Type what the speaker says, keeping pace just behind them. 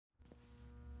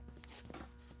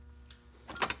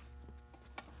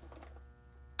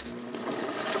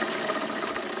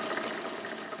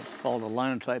called a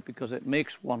linotype because it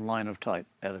makes one line of type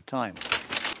at a time.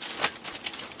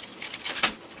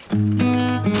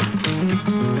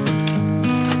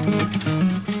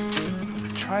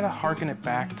 Try to harken it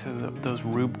back to those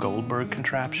Rube Goldberg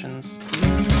contraptions.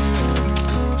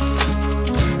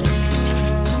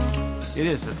 It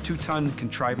is a 2-ton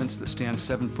contrivance that stands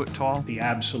 7 foot tall. The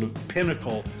absolute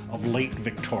pinnacle of late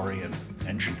Victorian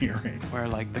engineering. Where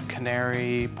like the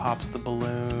canary pops the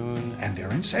balloon. And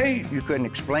they're insane. You couldn't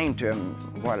explain to them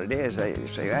what it is. They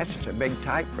say, that's just a big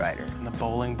typewriter. And the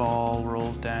bowling ball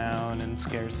rolls down and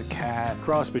scares the cat.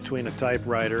 Cross between a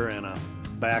typewriter and a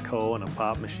backhoe and a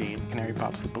pop machine. Canary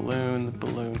pops the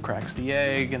balloon cracks the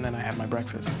egg, and then I have my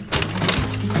breakfast.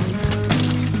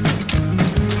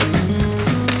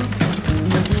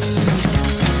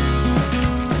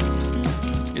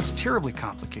 It's terribly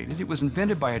complicated. It was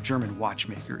invented by a German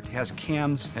watchmaker. It has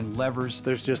cams and levers.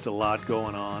 There's just a lot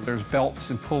going on. There's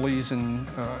belts and pulleys and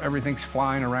everything's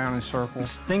flying around in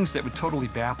circles. Things that would totally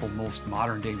baffle most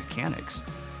modern-day mechanics.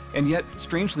 And yet,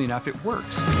 strangely enough, it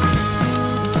works.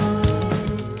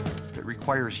 It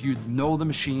requires you to know the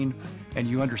machine, and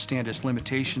you understand its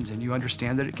limitations, and you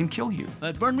understand that it can kill you.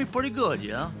 That burned me pretty good,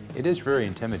 yeah? It is very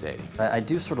intimidating. I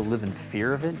do sort of live in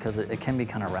fear of it because it can be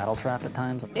kind of rattle-trap at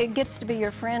times. It gets to be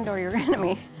your friend or your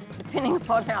enemy, depending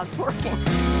upon how it's working.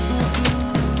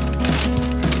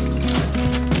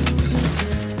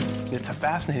 It's a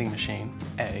fascinating machine,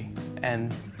 A,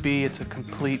 and B, it's a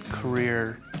complete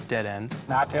career dead end.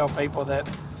 I tell people that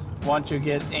once you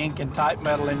get ink and type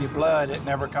metal in your blood, it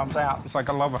never comes out. It's like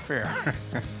a love affair.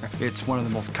 It's one of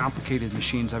the most complicated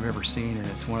machines I've ever seen, and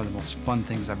it's one of the most fun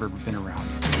things I've ever been around.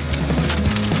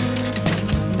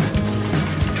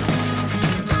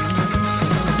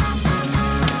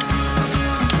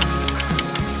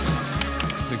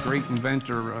 The great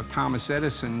inventor, Thomas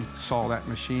Edison, saw that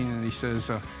machine and he says,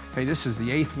 hey, this is the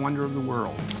 8th wonder of the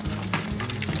world.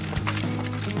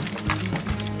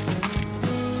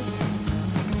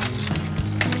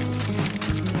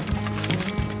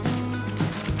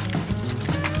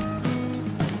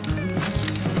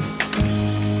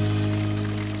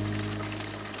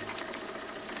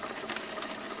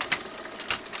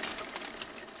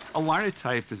 A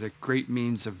linotype is a great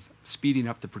means of speeding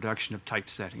up the production of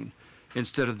typesetting.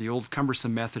 Instead of the old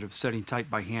cumbersome method of setting type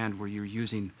by hand where you're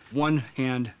using one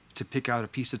hand to pick out a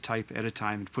piece of type at a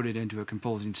time and put it into a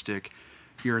composing stick,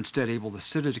 you're instead able to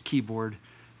sit at a keyboard,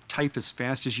 type as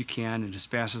fast as you can and as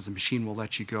fast as the machine will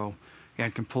let you go,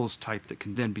 and compose type that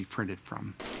can then be printed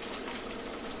from.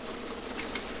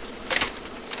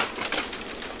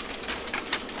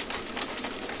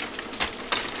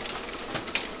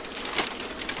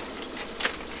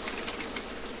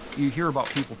 You hear about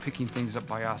people picking things up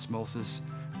by osmosis.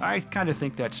 I kind of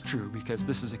think that's true because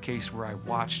this is a case where I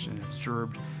watched and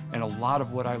observed, and a lot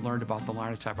of what I learned about the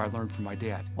linotype I learned from my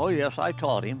dad. Oh yes, I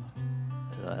taught him.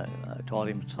 I taught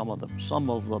him some of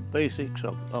the basics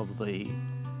of the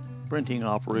printing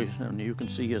operation, and you can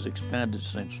see he has expanded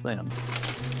since then.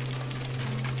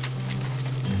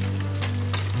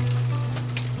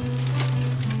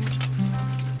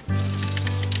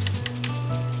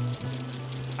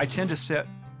 I tend to set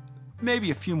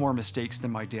maybe a few more mistakes than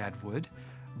my dad would,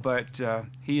 but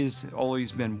he has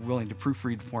always been willing to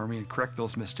proofread for me and correct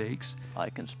those mistakes. I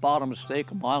can spot a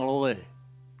mistake a mile away.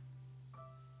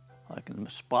 I can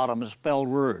spot a misspelled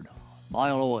word a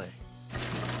mile away.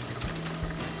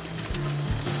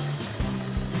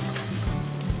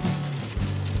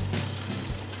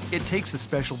 It takes a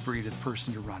special breed of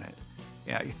person to run it.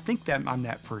 Yeah, I think that I'm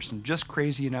that person, just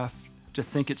crazy enough to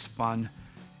think it's fun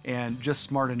and just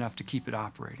smart enough to keep it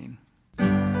operating.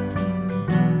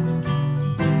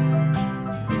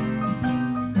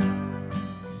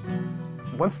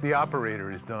 Once the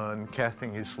operator is done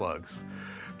casting his slugs,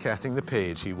 casting the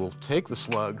page, he will take the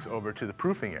slugs over to the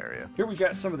proofing area. Here we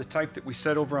got some of the type that we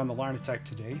set over on the Linotype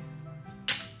today.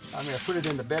 I'm going to put it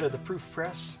in the bed of the proof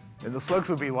press. And the slugs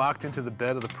will be locked into the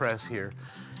bed of the press here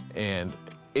and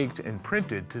inked and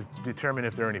printed to determine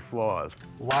if there are any flaws.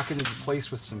 Lock it into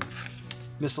place with some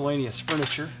miscellaneous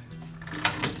furniture.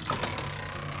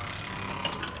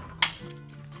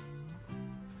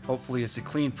 Hopefully it's a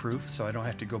clean proof, so I don't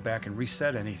have to go back and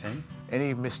reset anything.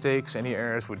 Any mistakes, any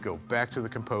errors would go back to the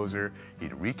composer.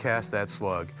 He'd recast that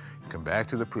slug, come back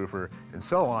to the proofer, and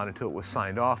so on until it was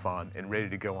signed off on and ready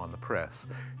to go on the press.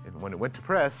 And when it went to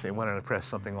press, it went on to press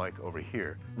something like over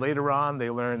here. Later on,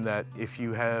 they learned that if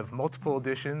you have multiple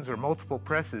editions or multiple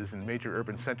presses in major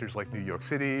urban centers like New York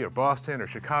City or Boston or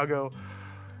Chicago,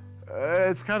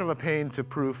 it's kind of a pain to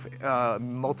proof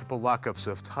multiple lockups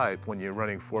of type when you're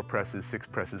running 4 presses, 6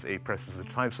 presses, 8 presses at a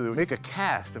time. So they would make a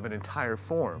cast of an entire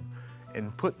form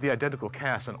and put the identical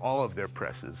cast on all of their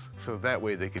presses, so that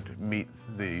way they could meet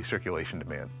the circulation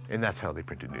demand. And that's how they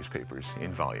printed newspapers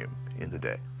in volume in the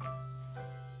day.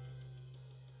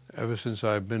 Ever since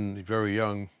I've been very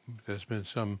young, there's been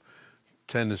some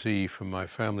tendency from my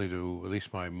family to, at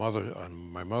least my mother, on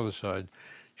my mother's side,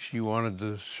 she wanted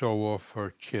to show off her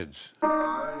kids.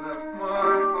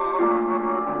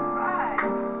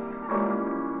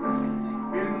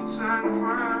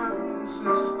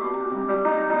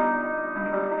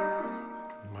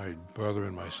 My brother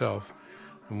and myself,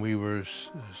 and we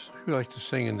liked to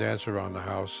sing and dance around the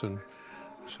house, and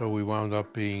so we wound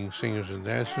up being singers and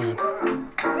dancers.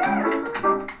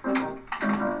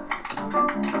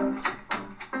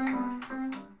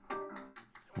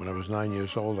 When I was 9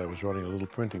 years old, I was running a little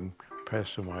printing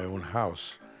press in my own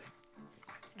house.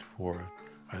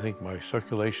 I think my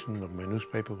circulation of my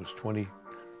newspaper was 20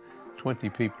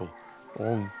 people,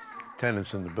 all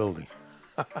tenants in the building.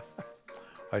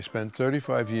 I spent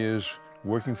 35 years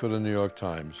working for the New York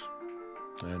Times,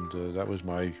 and that was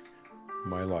my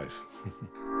life.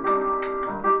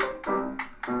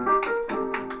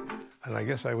 And I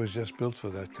guess I was just built for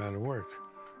that kind of work,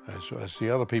 as the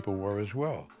other people were as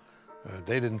well.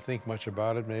 They didn't think much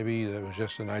about it, maybe it was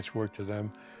just a night's work to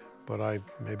them, but I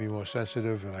may be more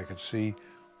sensitive, and I could see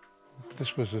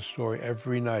this was a story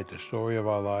every night, the story of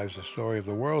our lives, the story of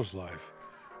the world's life.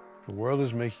 The world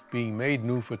is being made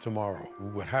new for tomorrow.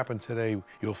 What happened today,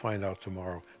 you'll find out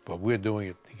tomorrow, but we're doing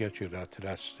it to get you to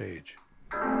that stage.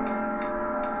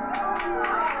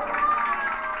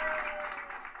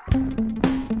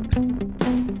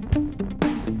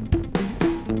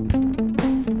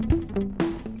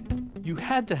 You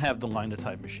had to have the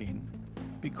Linotype machine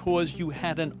because you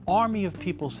had an army of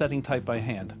people setting type by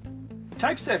hand.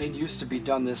 Typesetting used to be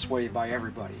done this way by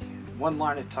everybody. One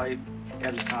line of type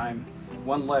at a time,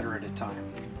 one letter at a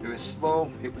time. It was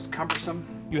slow, it was cumbersome.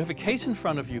 You have a case in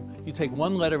front of you, you take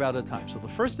one letter at a time. So the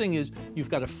first thing is you've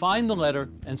got to find the letter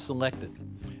and select it.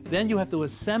 Then you have to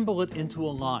assemble it into a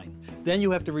line. Then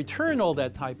you have to return all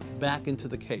that type back into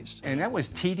the case. And that was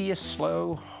tedious,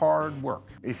 slow, hard work.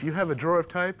 If you have a drawer of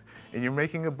type and you're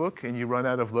making a book and you run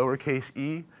out of lowercase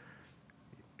e,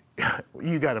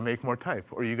 you got to make more type,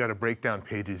 or you got to break down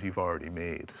pages you've already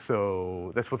made.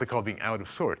 So that's what they call being out of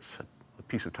sorts. A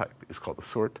piece of type is called a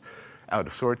sort. Out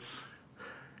of sorts,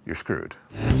 you're screwed.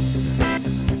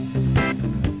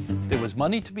 There was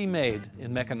money to be made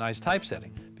in mechanized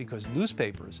typesetting because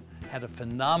newspapers had a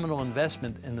phenomenal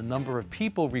investment in the number of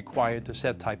people required to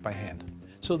set type by hand.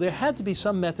 So there had to be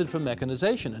some method for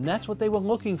mechanization, and that's what they were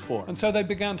looking for. And so they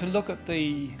began to look at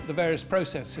the various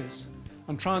processes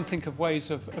and try and think of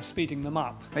ways of speeding them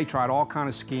up. They tried all kind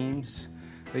of schemes.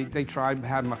 They tried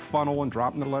having a funnel and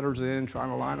dropping the letters in, trying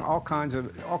to line all kinds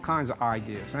of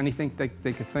ideas, anything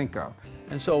they could think of.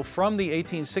 And so from the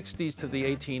 1860s to the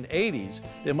 1880s,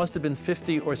 there must have been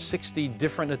 50 or 60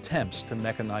 different attempts to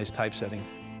mechanize typesetting.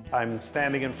 I'm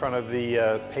standing in front of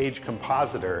the page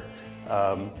compositor,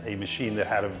 a machine that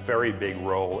had a very big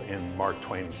role in Mark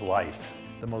Twain's life.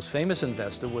 The most famous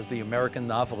investor was the American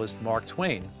novelist Mark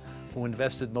Twain, who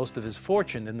invested most of his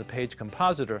fortune in the page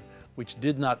compositor, which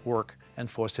did not work and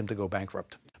forced him to go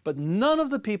bankrupt. But none of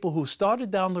the people who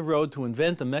started down the road to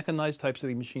invent a mechanized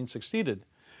typesetting machine succeeded.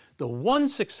 The one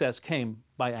success came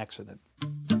by accident.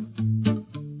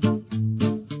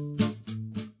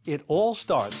 It all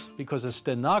starts because a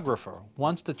stenographer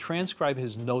wants to transcribe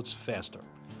his notes faster.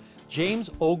 James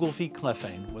Ogilvy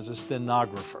Clephane was a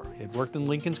stenographer. He had worked in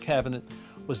Lincoln's cabinet,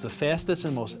 was the fastest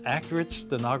and most accurate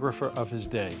stenographer of his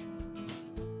day.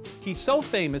 He's so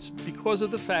famous because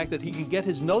of the fact that he could get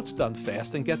his notes done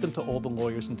fast and get them to all the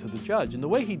lawyers and to the judge. And the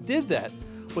way he did that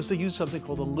was to use something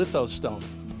called a lithostone,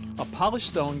 a polished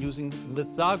stone using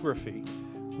lithography,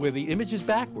 where the image is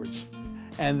backwards,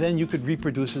 and then you could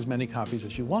reproduce as many copies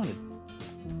as you wanted.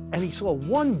 And he saw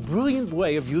one brilliant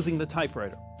way of using the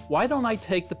typewriter. Why don't I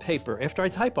take the paper, after I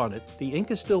type on it, the ink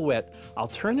is still wet, I'll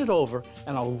turn it over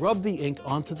and I'll rub the ink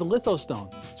onto the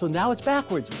lithostone. So now it's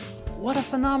backwards. What a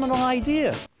phenomenal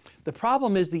idea. The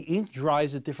problem is the ink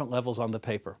dries at different levels on the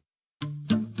paper.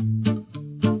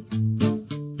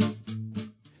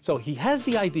 So he has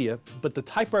the idea, but the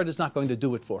typewriter is not going to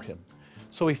do it for him.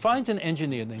 So he finds an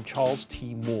engineer named Charles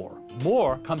T. Moore.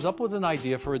 Moore comes up with an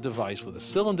idea for a device with a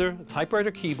cylinder, a typewriter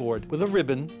keyboard, with a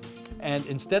ribbon, and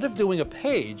instead of doing a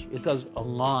page, it does a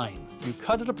line. You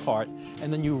cut it apart,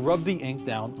 and then you rub the ink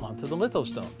down onto the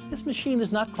lithostone. This machine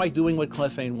is not quite doing what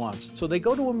Clephane wants, so they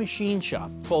go to a machine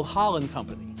shop called Holland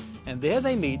Company, and there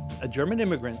they meet a German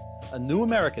immigrant, a new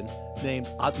American, named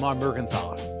Ottmar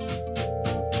Mergenthaler.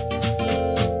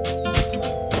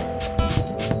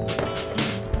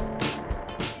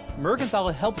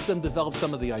 Mergenthaler helps them develop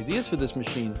some of the ideas for this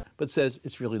machine, but says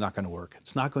it's really not going to work.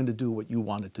 It's not going to do what you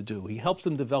want it to do. He helps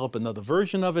them develop another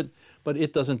version of it, but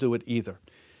it doesn't do it either.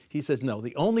 He says, no,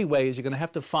 the only way is you're going to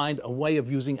have to find a way of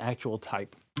using actual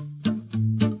type.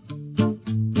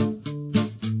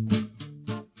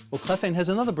 Well, Clefane has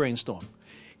another brainstorm.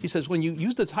 He says, when you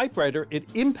use the typewriter, it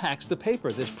impacts the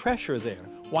paper. There's pressure there.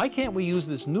 Why can't we use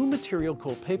this new material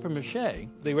called paper mache?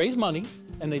 They raise money,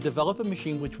 and they develop a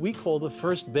machine which we call the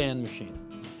first band machine.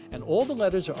 And all the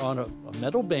letters are on a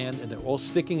metal band, and they're all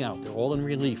sticking out. They're all in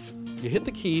relief. You hit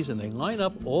the keys, and they line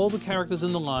up all the characters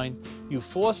in the line. You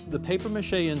force the paper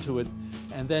mache into it,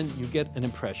 and then you get an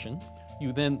impression.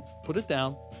 You then put it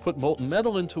down, put molten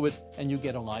metal into it, and you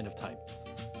get a line of type.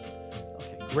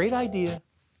 Okay, great idea.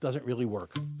 Doesn't really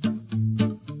work.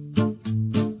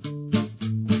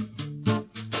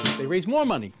 They raise more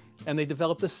money, and they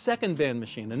developed a second band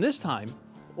machine. And this time,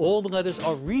 all the letters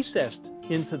are recessed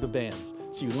into the bands.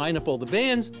 So you line up all the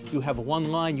bands, you have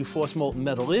one line, you force molten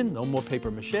metal in, no more paper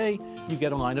mache, you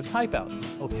get a line of type out.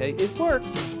 Okay, it works,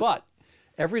 but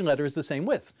every letter is the same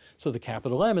width. So the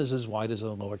capital M is as wide as a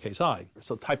lowercase I.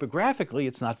 So typographically,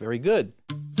 it's not very good.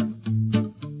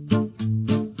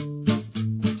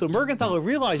 So Mergenthaler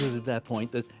realizes at that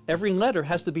point that every letter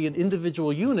has to be an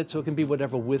individual unit so it can be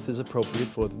whatever width is appropriate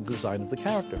for the design of the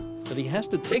character. But he has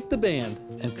to take the band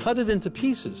and cut it into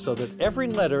pieces so that every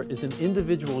letter is an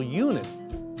individual unit.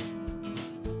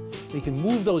 He can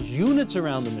move those units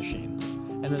around the machine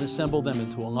and then assemble them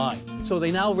into a line. So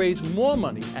they now raise more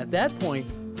money. At that point,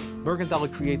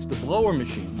 Mergenthaler creates the blower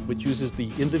machine, which uses the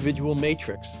individual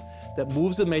matrix that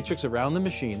moves the matrix around the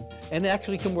machine and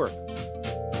actually can work.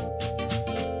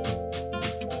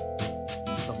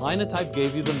 Linotype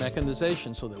gave you the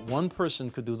mechanization so that one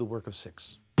person could do the work of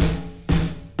 6.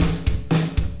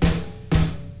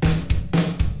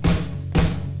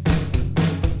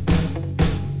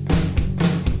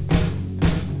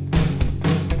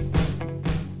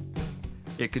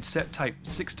 It could set type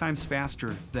 6 times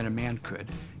faster than a man could,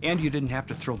 and you didn't have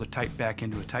to throw the type back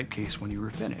into a type case when you were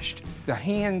finished. The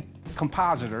hand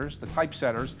compositors, the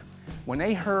typesetters, when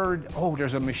they heard, oh,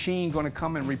 there's a machine going to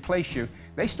come and replace you,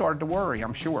 they started to worry,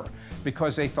 I'm sure,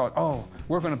 because they thought, oh,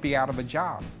 we're going to be out of a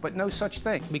job. But no such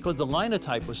thing. Because the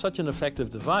Linotype was such an effective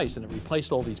device and it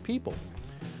replaced all these people,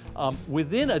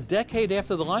 within a decade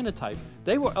after the Linotype,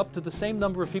 they were up to the same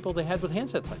number of people they had with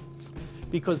handset type.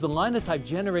 Because the Linotype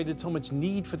generated so much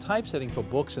need for typesetting for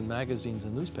books and magazines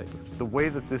and newspapers. The way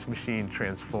that this machine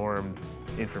transformed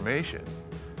information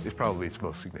is probably its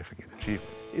most significant achievement.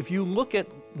 If you look at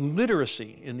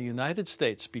literacy in the United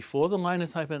States before the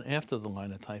Linotype and after the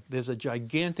Linotype, there's a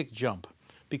gigantic jump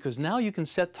because now you can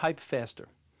set type faster.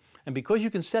 And because you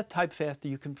can set type faster,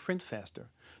 you can print faster.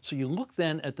 So you look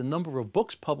then at the number of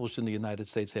books published in the United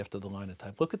States after the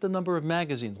Linotype. Look at the number of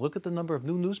magazines. Look at the number of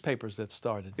new newspapers that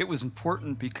started. It was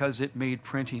important because it made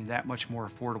printing that much more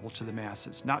affordable to the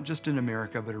masses, not just in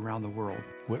America, but around the world.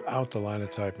 Without the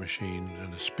Linotype machine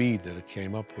and the speed that it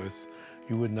came up with,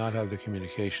 you would not have the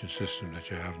communication system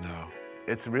that you have now.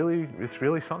 It's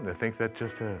really something to think that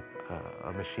just a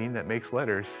machine that makes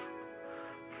letters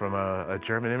from a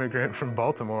German immigrant from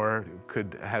Baltimore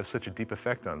could have such a deep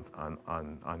effect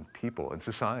on people and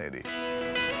society.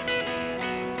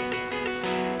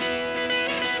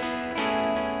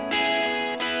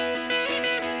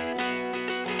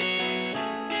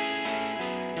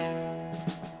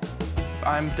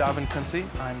 I'm Davin Kunze.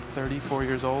 I'm 34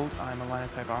 years old. I'm a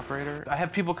Linotype operator. I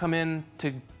have people come in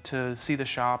to see the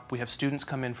shop. We have students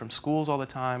come in from schools all the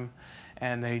time,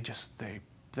 and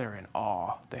they're in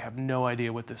awe. They have no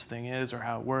idea what this thing is or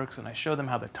how it works, and I show them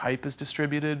how the type is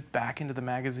distributed back into the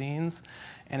magazines,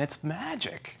 and it's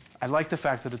magic. I like the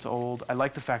fact that it's old. I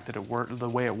like the fact that the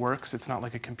way it works. It's not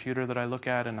like a computer that I look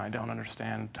at and I don't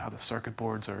understand how the circuit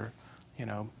boards are,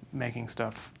 making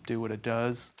stuff do what it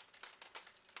does.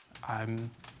 I'm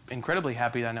incredibly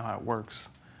happy that I know how it works.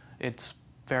 It's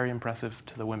very impressive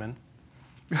to the women.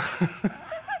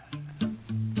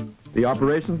 The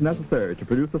operations necessary to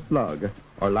produce a slug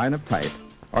or line of type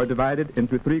are divided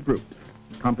into 3 groups: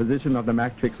 composition of the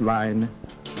matrix line,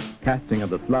 casting of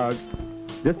the slug,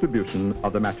 distribution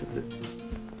of the matrices.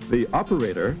 The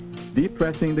operator,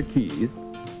 depressing the keys,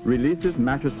 releases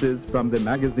matrices from the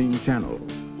magazine channel.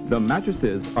 The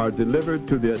matrices are delivered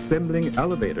to the assembling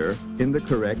elevator in the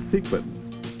correct sequence.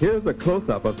 Here's a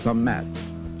close-up of some mats.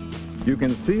 You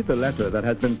can see the letter that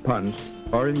has been punched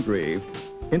or engraved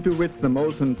into which the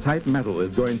molten type metal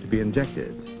is going to be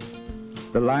injected.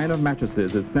 The line of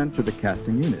matrices is sent to the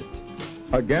casting unit.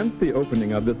 Against the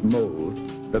opening of this mold,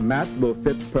 the mat will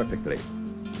fit perfectly.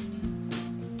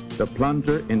 the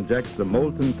plunger injects the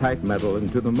molten type metal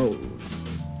into the mold.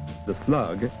 The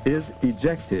slug is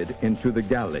ejected into the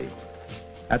galley.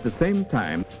 At the same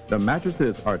time, the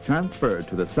matrices are transferred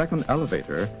to the second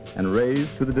elevator and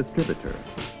raised to the distributor.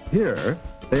 Here,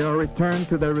 they are returned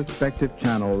to their respective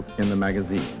channels in the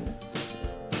magazine.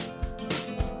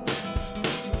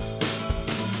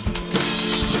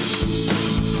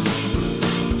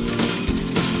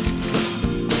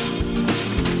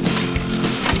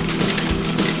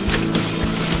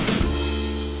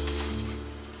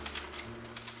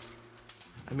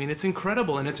 I mean, it's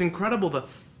incredible, and it's incredible the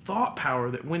thought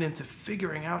power that went into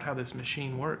figuring out how this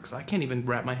machine works. I can't even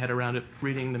wrap my head around it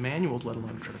reading the manuals, let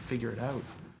alone try to figure it out.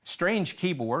 Strange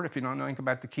keyboard, if you don't know anything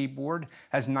about the keyboard,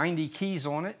 has 90 keys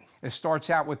on it. It starts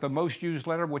out with the most used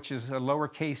letter, which is a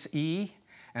lowercase e,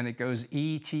 and it goes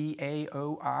E, T, A,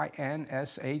 O, I, N,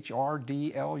 S, H, R,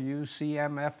 D, L, U, C,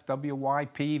 M, F, W, Y,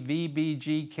 P, V, B,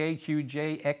 G, K, Q,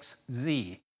 J, X,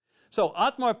 Z. So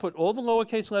Otmar put all the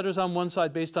lowercase letters on one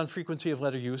side based on frequency of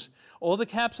letter use, all the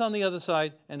caps on the other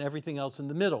side, and everything else in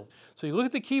the middle. So you look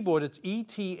at the keyboard, it's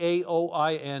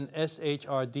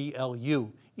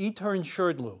E-T-A-O-I-N-S-H-R-D-L-U,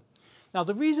 Etern-Sherdlu. Now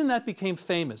the reason that became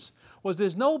famous was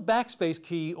there's no backspace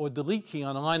key or delete key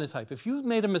on a Linotype. If you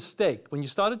made a mistake, when you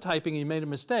started typing and you made a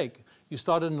mistake, you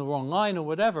started in the wrong line or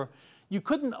whatever, you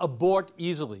couldn't abort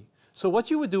easily. So what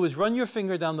you would do is run your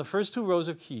finger down the first two rows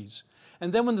of keys,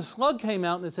 and then when the slug came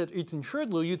out and it said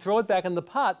Etern-Sherdlu, you'd throw it back in the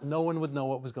pot. No one would know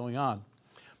what was going on.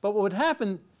 But what would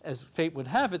happen, as fate would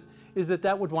have it, is that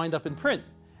that would wind up in print.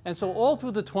 And so all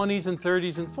through the 20s and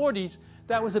 30s and 40s,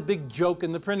 that was a big joke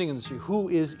in the printing industry. Who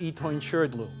is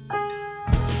Etern-Sherdlu?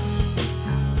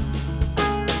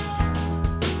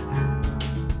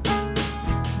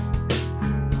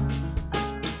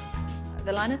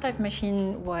 The Linotype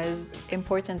machine was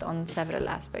important on several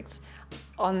aspects.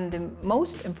 On the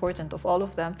most important of all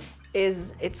of them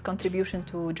is its contribution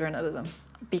to journalism.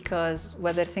 Because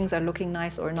whether things are looking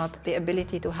nice or not, the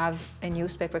ability to have a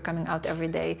newspaper coming out every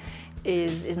day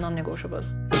is non-negotiable.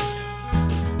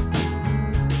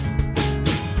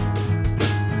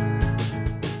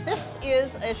 This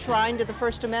is a shrine to the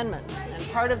First Amendment, and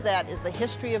part of that is the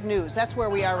history of news. That's where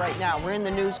we are right now. We're in the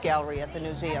news gallery at the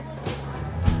museum.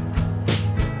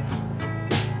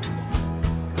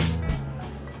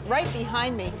 Right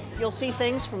behind me, you'll see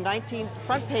things from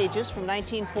front pages from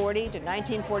 1940 to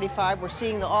 1945. We're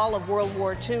seeing all of World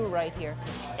War II right here.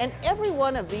 And every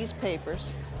one of these papers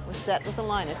was set with a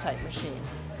Linotype machine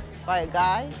by a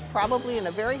guy, probably in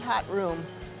a very hot room,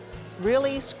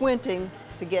 really squinting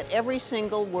to get every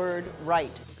single word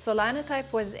right. So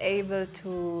Linotype was able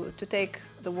to take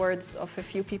the words of a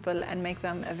few people and make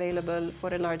them available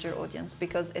for a larger audience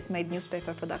because it made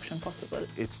newspaper production possible.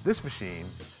 It's this machine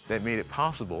that made it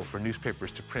possible for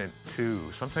newspapers to print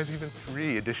 2, sometimes even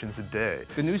 3 editions a day.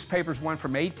 The newspapers went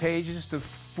from 8 pages to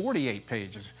 48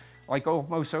 pages, like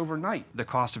almost overnight. The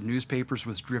cost of newspapers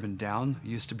was driven down. It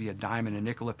used to be a dime and a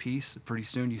nickel a piece. Pretty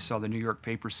soon you saw the New York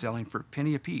papers selling for a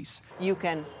penny a piece. You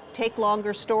can take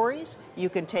longer stories, you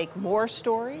can take more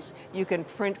stories, you can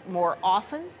print more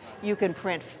often, you can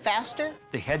print faster.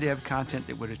 They had to have content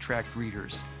that would attract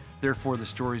readers. Therefore, the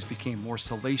stories became more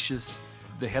salacious,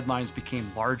 the headlines became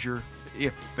larger.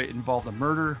 If it involved a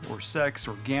murder or sex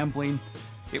or gambling,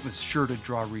 it was sure to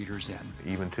draw readers in.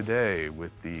 Even today,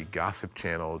 with the gossip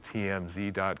channel,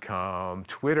 TMZ.com,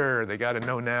 Twitter, they gotta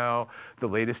know now the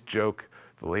latest joke,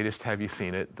 the latest have you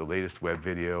seen it, the latest web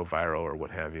video, viral or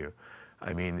what have you.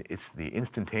 I mean, it's the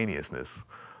instantaneousness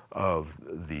of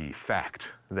the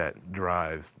fact that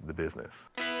drives the business.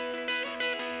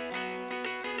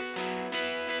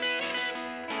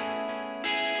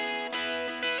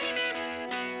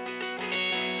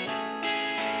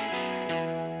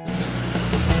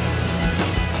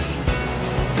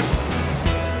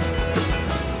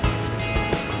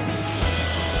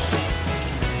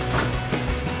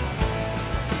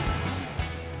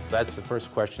 That's the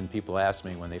first question people ask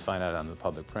me when they find out I'm the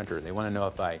public printer. They want to know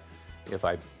if I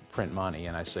print money,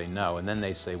 and I say no. And then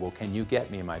they say, well, can you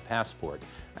get me my passport?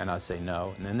 And I say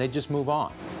no, and then they just move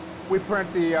on. We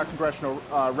print the Congressional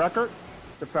Record,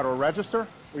 the Federal Register.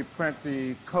 We print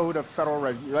the Code of Federal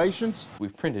Regulations.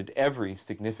 We've printed every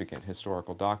significant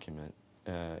historical document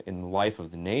in the life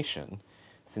of the nation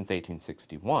since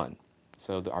 1861.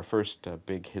 So our first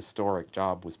big historic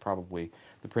job was probably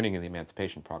the printing of the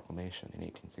Emancipation Proclamation in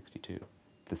 1862.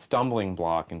 The stumbling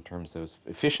block in terms of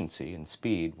efficiency and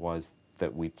speed was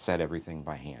that we set everything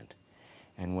by hand.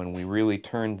 And when we really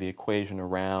turned the equation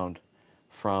around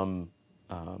from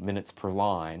minutes per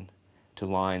line to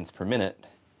lines per minute,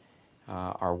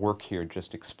 our work here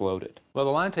just exploded. Well,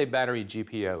 the Linotype battery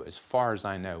GPO, as far as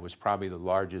I know, was probably the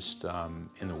largest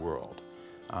in the world.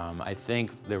 I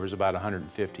think there was about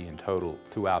 150 in total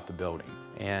throughout the building.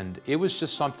 And it was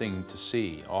just something to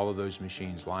see, all of those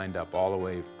machines lined up all the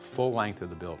way full length of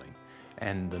the building.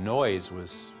 And the noise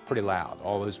was pretty loud,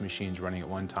 all those machines running at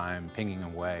one time, pinging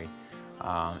away,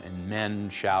 and men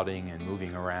shouting and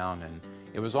moving around. And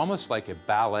it was almost like a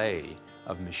ballet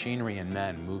of machinery and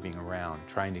men moving around,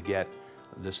 trying to get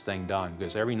this thing done,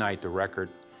 because every night the record,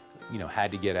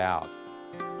 had to get out.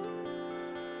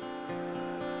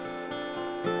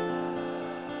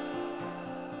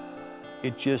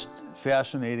 It's just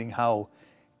fascinating how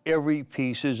every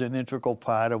piece is an integral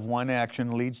part of one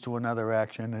action leads to another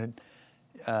action, and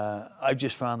I've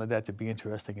just found that to be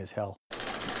interesting as hell.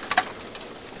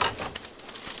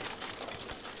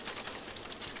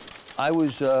 I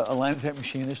was a Linotype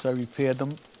machinist. I repaired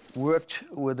them. Worked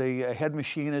with a head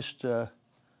machinist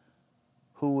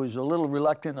who was a little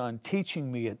reluctant on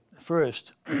teaching me at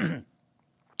first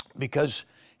because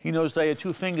he noticed I had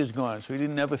 2 fingers gone, so he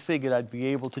didn't ever figured I'd be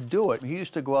able to do it. He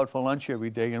used to go out for lunch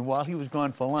every day, and while he was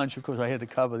gone for lunch, of course I had to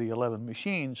cover the 11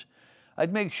 machines,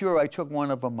 I'd make sure I took one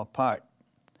of them apart.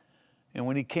 And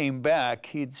when he came back,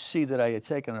 he'd see that I had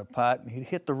taken it apart, and he'd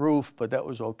hit the roof, but that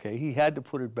was okay. He had to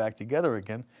put it back together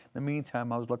again. In the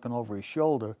meantime, I was looking over his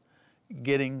shoulder,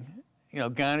 getting,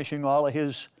 garnishing all of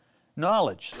his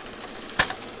knowledge.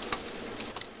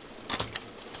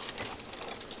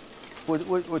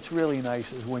 What's really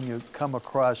nice is when you come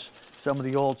across some of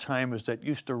the old timers that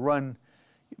used to run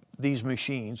these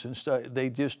machines and stuff. They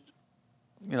just,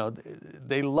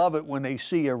 they love it when they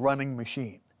see a running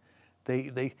machine.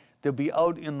 They'll be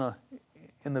out in the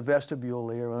vestibule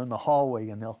there or in the hallway,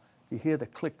 and you hear the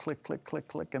click, click, click, click,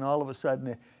 click, and all of a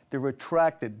sudden they're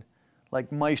attracted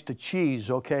like mice to cheese,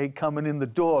 okay, coming in the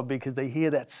door because they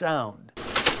hear that sound.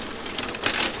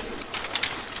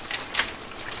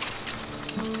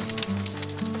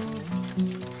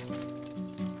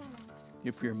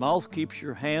 If your mouth keeps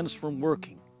your hands from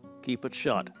working, keep it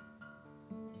shut.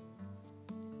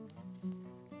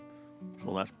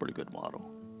 So that's a pretty good motto.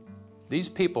 These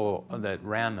people that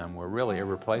ran them were really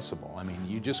irreplaceable. I mean,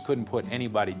 you just couldn't put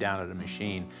anybody down at a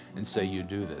machine and say, you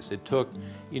do this. It took,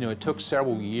 it took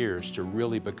several years to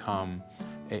really become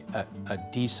a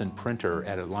decent printer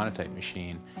at a Linotype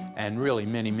machine, and really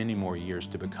many, many more years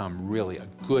to become really a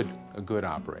good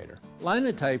operator.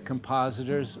 Linotype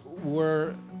compositors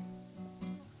were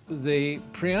the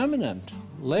preeminent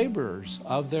laborers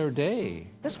of their day.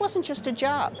 This wasn't just a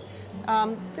job.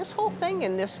 This whole thing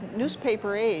in this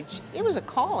newspaper age, it was a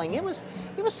calling. It was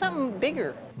something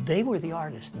bigger. They were the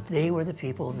artists. They were the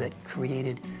people that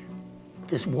created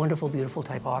this wonderful, beautiful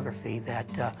typography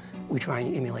that we try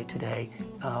and emulate today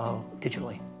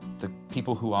digitally. The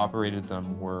people who operated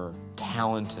them were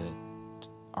talented,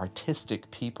 artistic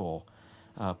people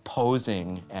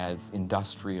posing as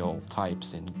industrial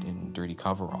types in dirty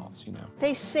coveralls,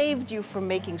 They saved you from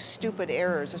making stupid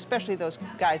errors, especially those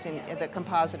guys in the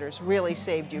compositors really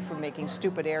saved you from making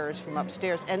stupid errors from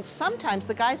upstairs. And sometimes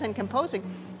the guys in composing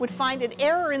would find an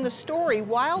error in the story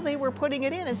while they were putting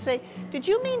it in and say, did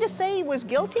you mean to say he was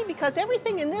guilty? Because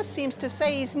everything in this seems to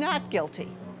say he's not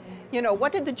guilty.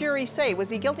 What did the jury say? Was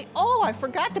he guilty? Oh, I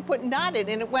forgot to put not in,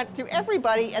 and it went through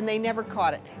everybody, and they never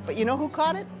caught it. But you know who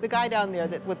caught it? The guy down there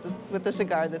with the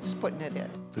cigar that's putting it in.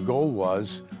 The goal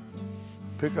was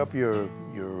pick up your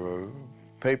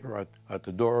paper at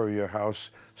the door of your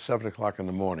house 7 o'clock in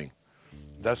the morning.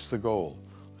 That's the goal.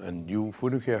 And you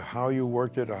wouldn't care how you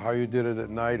worked it or how you did it at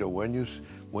night or when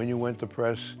you went to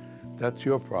press. That's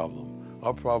your problem.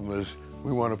 Our problem is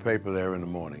we want a paper there in the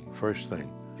morning, first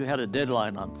thing. You had a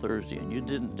deadline on Thursday, and you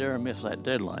didn't dare miss that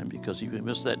deadline, because if you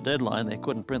missed that deadline, they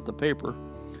couldn't print the paper.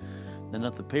 Then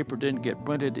if the paper didn't get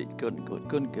printed, it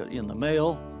couldn't get in the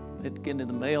mail. It'd get in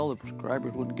the mail, the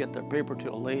subscribers wouldn't get their paper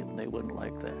till late, and they wouldn't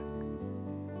like that.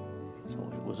 So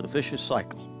it was a vicious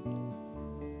cycle.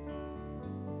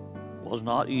 It was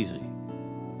not easy,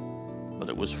 but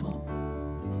it was fun.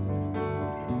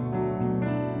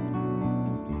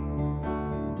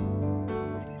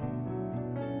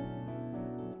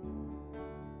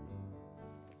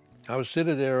 I was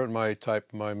sitting there at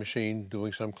my machine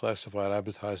doing some classified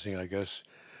advertising, I guess,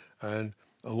 and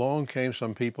along came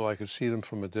some people. I could see them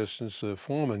from a distance. The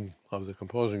foreman of the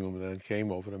composing room then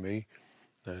came over to me,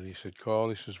 and he said, Carl,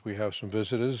 he says, we have some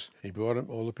visitors. He brought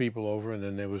all the people over, and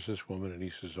then there was this woman, and he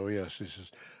says, oh yes, he says,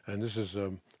 and this is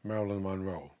Marilyn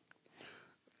Monroe.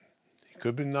 He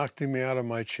could be knocking me out of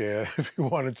my chair if he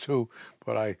wanted to,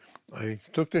 but I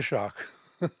took the shock.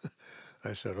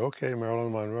 I said, okay,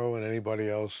 Marilyn Monroe and anybody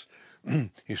else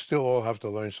you still all have to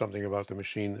learn something about the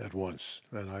machine at once.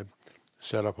 And I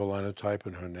set up a Linotype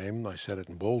in her name. I said it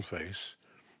in boldface,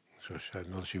 so I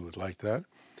know she would like that.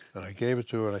 And I gave it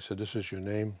to her, and I said, "This is your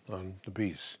name on the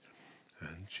piece."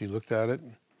 And she looked at it,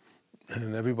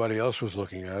 and everybody else was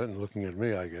looking at it and looking at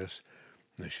me, I guess.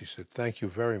 And she said, "Thank you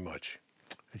very much."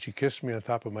 And she kissed me on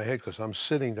top of my head because I'm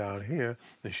sitting down here,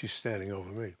 and she's standing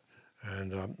over me.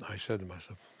 And I said to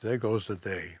myself, there goes the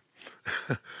day.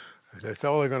 That's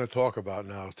all they're going to talk about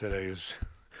now today is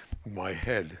my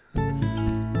head.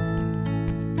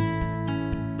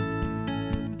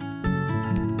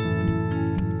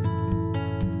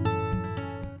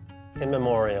 In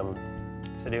Memoriam,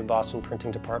 City of Boston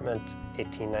Printing Department,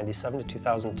 1897 to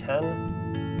 2010.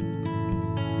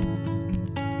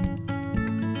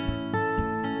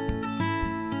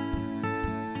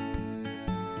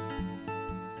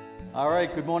 All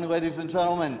right, good morning, ladies and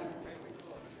gentlemen.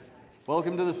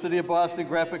 Welcome to the City of Boston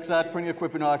Graphics Art Printing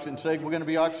Equipment Auction. Today we're going to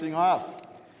be auctioning off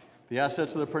the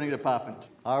assets of the printing department.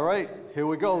 All right, here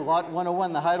we go. Lot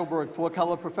 101, the Heidelberg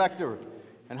 4-color Perfector.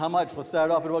 And how much? Let's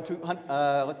start off at about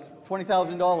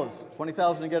 $20,000.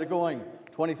 $20,000 to get it going.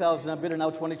 $20,000 on bidder, now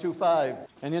 $22,500.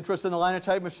 Any interest in the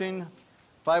Linotype machine?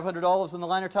 $500 in the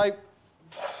Linotype?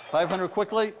 $500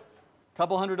 quickly?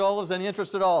 Couple $100? Any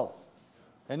interest at all?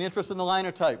 Any interest in the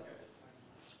Linotype?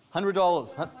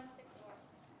 $100.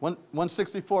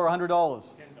 $164, $100.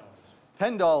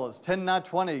 $10. 10, not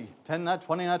 20. 10, not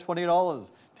 20, not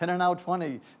 $20. 10 are now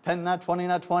 20. 10, not 20,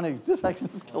 not 20. This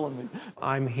accent is killing me.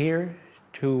 I'm here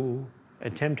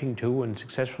attempting to and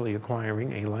successfully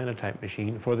acquiring a Linotype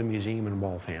machine for the museum in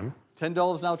Waltham.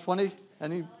 $10 now 20?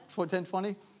 Any 10, 20?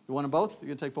 You want them both? You're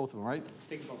going to take both of them, right?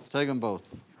 Take both. Take them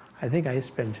both. I think I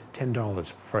spent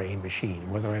 $10 for a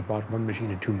machine. Whether I bought one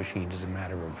machine or two machines is a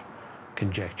matter of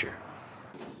conjecture.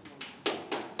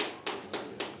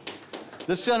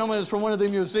 This gentleman is from one of the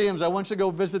museums. I want you to go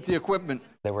visit the equipment.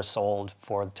 They were sold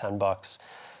for $10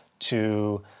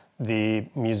 to the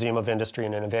Museum of Industry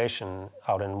and Innovation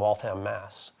out in Waltham,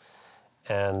 Mass.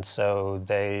 And so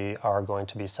they are going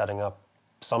to be setting up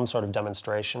some sort of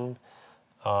demonstration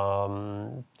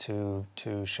to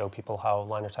show people how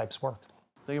Linotypes work.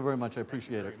 Thank you very much. I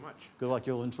appreciate it. Very much. Good luck.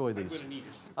 You'll enjoy these.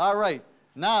 All right.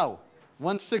 Now,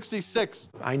 166.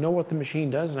 I know what the machine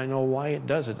does, and I know why it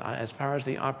does it. As far as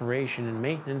the operation and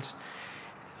maintenance,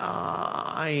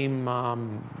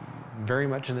 I'm very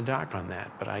much in the dark on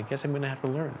that, but I guess I'm going to have to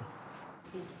learn.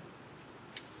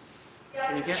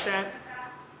 Can you get that?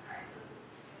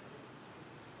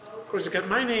 Of course, it's got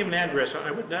my name and address on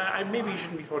it. Maybe you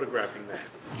shouldn't be photographing that.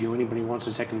 Do you know anybody who wants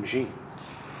a second machine?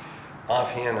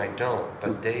 Offhand, I don't,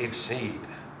 but Dave Seed,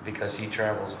 because he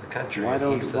travels the country. Why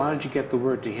don't you get the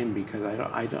word to him? Because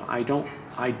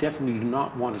I definitely do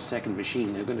not want a second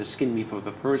machine. They're going to skin me for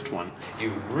the first one.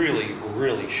 You really,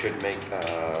 really should make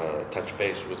touch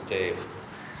base with Dave.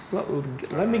 Well,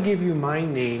 let me give you my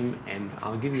name, and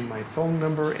I'll give you my phone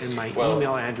number and my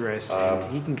email address, and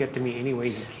he can get to me any way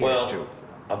he cares to.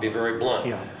 I'll be very blunt.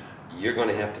 Yeah. You're going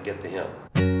to have to get to him.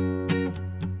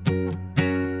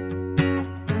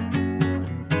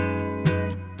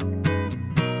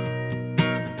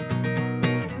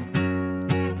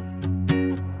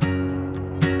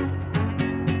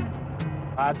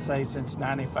 I'd say since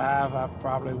 '95, I've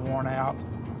probably worn out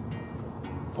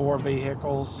 4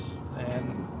 vehicles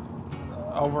and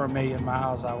over 1 million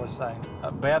miles, I would say.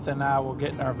 Beth and I will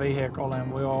get in our vehicle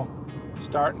and we'll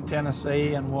start in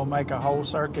Tennessee and we'll make a whole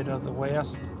circuit of the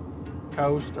West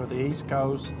Coast or the East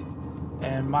Coast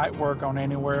and might work on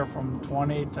anywhere from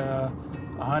 20 to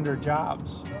 100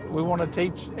 jobs. We want to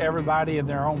teach everybody in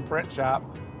their own print shop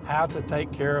how to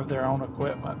take care of their own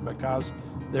equipment because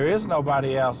there is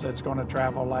nobody else that's going to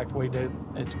travel like we do.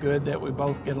 It's good that we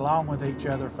both get along with each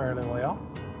other fairly well.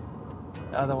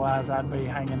 Otherwise, I'd be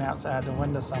hanging outside the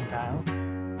window sometime.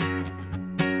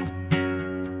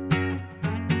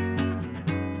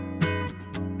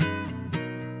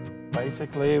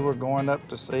 Basically, we're going up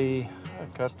to see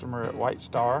a customer at White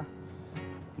Star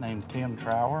named Tim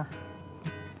Trower,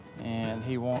 and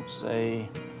he wants a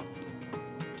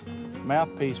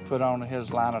mouthpiece put on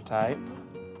his Linotype.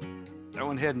 I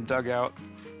went ahead and dug out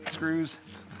screws.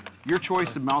 Your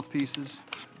choice of mouthpieces.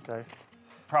 Okay.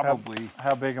 Probably.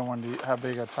 How big a one how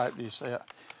big a type do you set?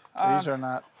 These are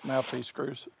not mouthpiece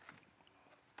screws.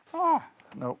 Oh.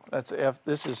 Nope,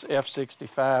 this is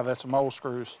F65, that's mole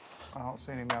screws. I don't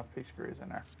see any mouthpiece screws in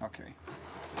there. Okay.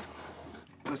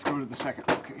 Let's go to the second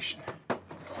location.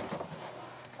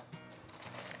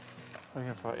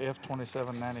 Looking for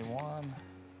F2791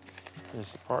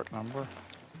 is the part number.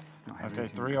 Okay,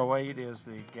 308 is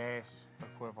the gas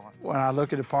equivalent. When I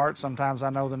look at the part, sometimes I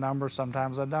know the number,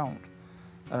 sometimes I don't.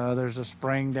 There's a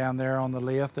spring down there on the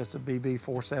lift that's a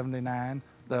BB479.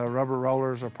 The rubber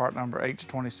rollers are part number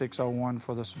H2601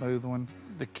 for the smooth one.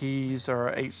 The keys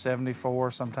are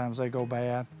H74, sometimes they go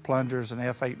bad. Plunger's an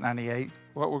F898.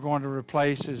 What we're going to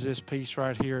replace is this piece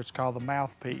right here. It's called the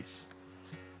mouthpiece.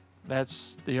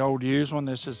 That's the old used one.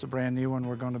 This is the brand new one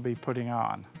we're going to be putting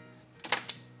on.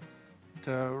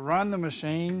 To run the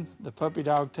machine, the puppy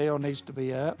dog tail needs to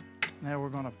be up. Now we're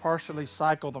going to partially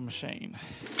cycle the machine.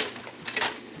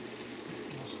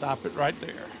 We'll stop it right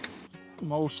there. The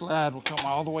mold slide will come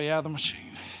all the way out of the machine.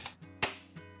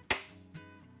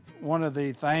 One of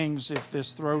the things, if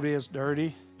this throat is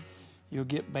dirty, you'll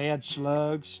get bad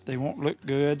slugs. They won't look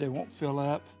good, they won't fill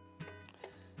up.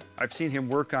 I've seen him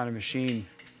work on a machine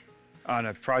on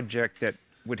a project that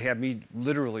would have me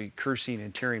literally cursing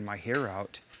and tearing my hair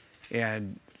out,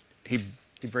 and he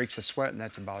breaks a sweat and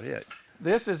that's about it.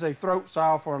 This is a throat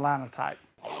saw for a Linotype.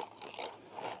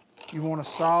 You want to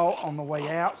saw on the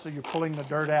way out so you're pulling the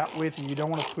dirt out with you. You don't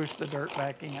want to push the dirt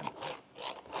back in.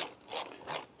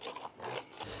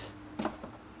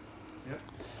 Yep.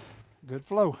 Good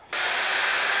flow.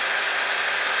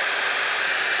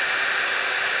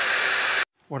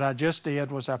 What I just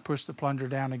did was I pushed the plunger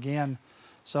down again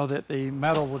so that the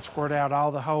metal would squirt out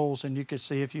all the holes, and you could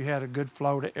see if you had a good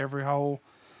flow to every hole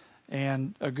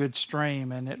and a good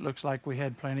stream, and it looks like we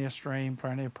had plenty of stream,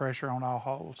 plenty of pressure on all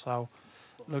holes, so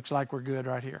looks like we're good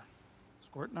right here.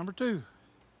 Squirt number 2.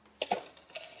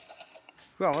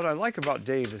 Well, what I like about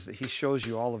Dave is that he shows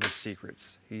you all of his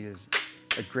secrets. He is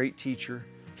a great teacher.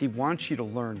 He wants you to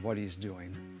learn what he's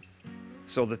doing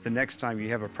so that the next time you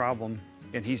have a problem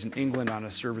and he's in England on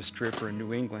a service trip or in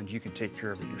New England, you can take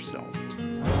care of it yourself.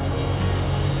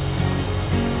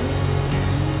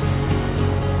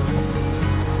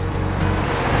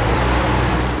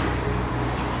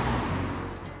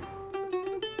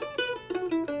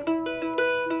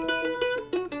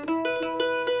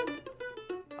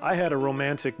 I had a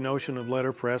romantic notion of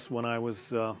letterpress when I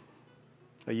was a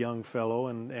young fellow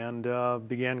and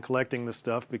began collecting the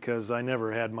stuff because I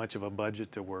never had much of a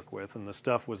budget to work with, and the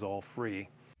stuff was all free.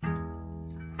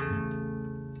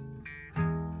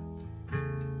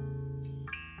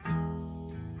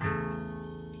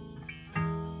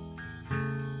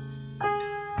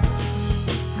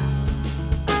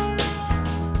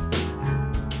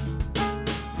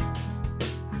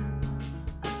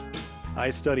 I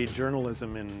studied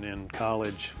journalism in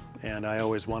college, and I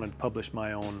always wanted to publish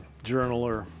my own journal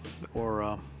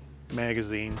or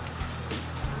magazine.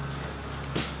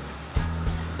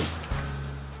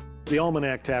 The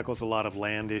Almanac tackles a lot of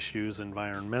land issues,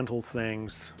 environmental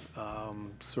things,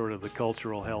 sort of the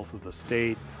cultural health of the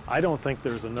state. I don't think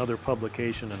there's another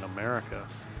publication in America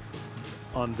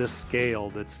on this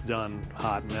scale that's done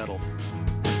hot metal.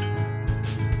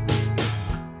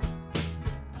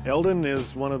 Eldon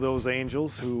is one of those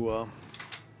angels who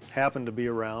happened to be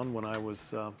around when I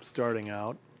was starting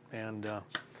out, and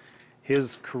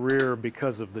his career,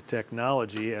 because of the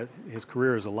technology, his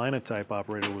career as a Linotype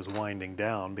operator was winding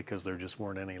down because there just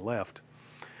weren't any left.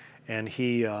 And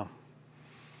he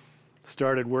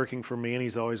started working for me, and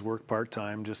he's always worked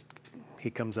part-time, just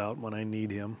he comes out when I need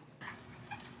him.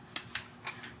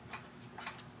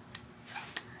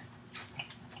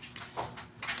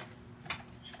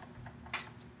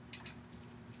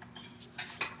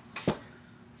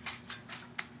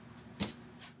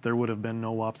 There would have been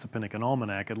no Wapsipinicon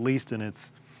Almanac, at least in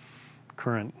its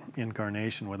current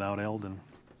incarnation, without Eldon.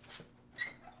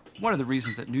 One of the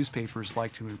reasons that newspapers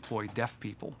like to employ deaf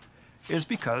people is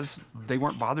because they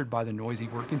weren't bothered by the noisy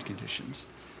working conditions.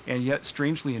 And yet,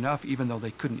 strangely enough, even though they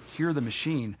couldn't hear the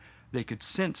machine, they could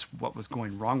sense what was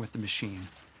going wrong with the machine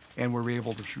and were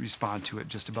able to respond to it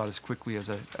just about as quickly as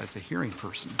a hearing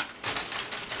person.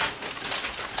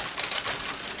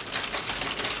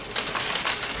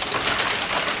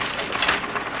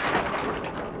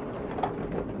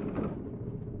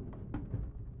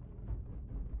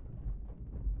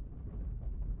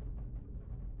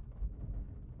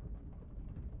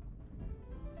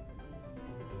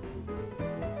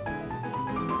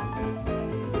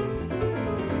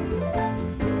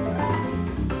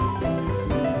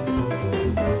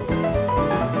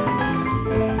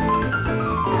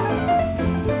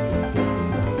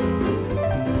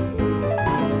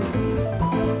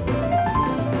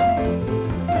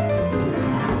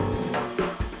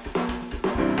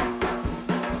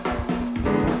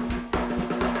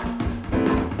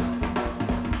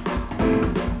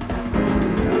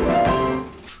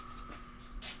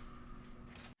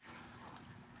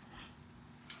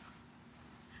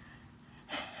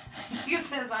 He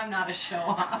says I'm not a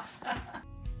show-off.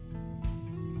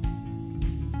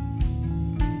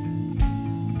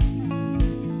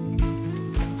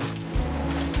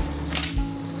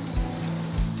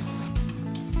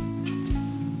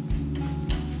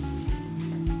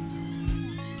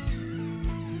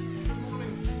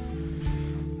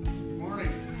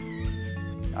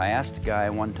 I asked the guy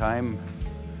one time,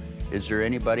 is there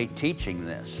anybody teaching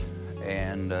this?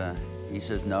 And he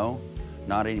says, no,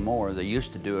 not anymore. They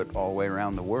used to do it all the way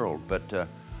around the world. But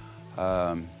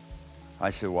I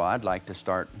said, well, I'd like to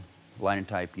start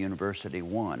Linotype University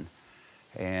 1.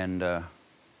 And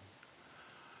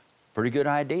pretty good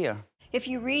idea. If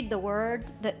you read the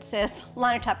word that says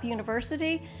Linotype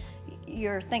University,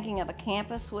 you're thinking of a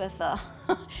campus with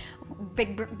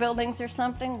big buildings or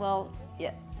something. Well,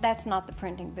 yeah, that's not the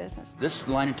printing business. This is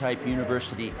Linotype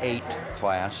University 8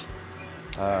 class.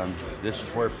 This is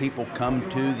where people come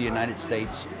to the United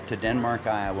States, to Denmark,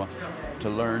 Iowa, to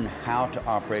learn how to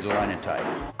operate a linotype.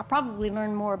 I probably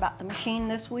learned more about the machine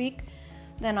this week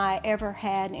than I ever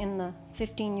had in the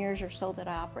 15 years or so that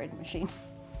I operated the machine.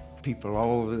 People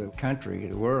all over the country,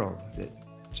 the world,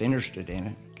 that's interested in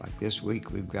it. Like this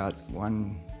week, we've got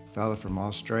one fellow from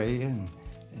Australia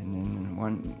and then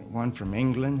one from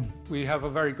England. We have a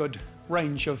very good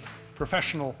range of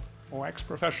professional or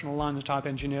ex-professional linotype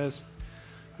engineers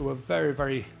who are very,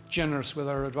 very generous with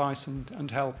our advice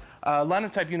and help.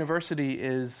 Linotype University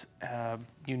is a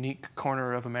unique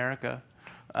corner of America,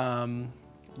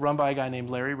 run by a guy named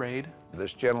Larry Raid.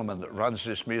 This gentleman that runs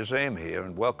this museum here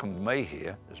and welcomed me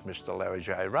here is Mr. Larry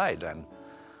J. Raid, and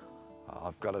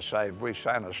I've got to say, we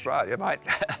say in Australia, mate,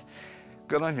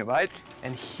 good on you, mate.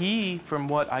 And he, from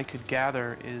what I could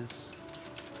gather, is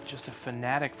just a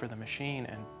fanatic for the machine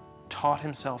and taught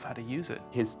himself how to use it.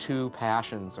 His two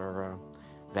passions are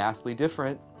vastly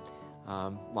different,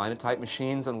 linotype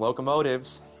machines and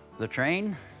locomotives. The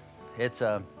train, it's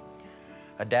a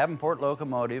Davenport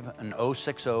locomotive, an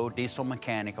 060 diesel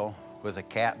mechanical with a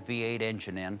Cat V8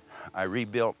 engine in. I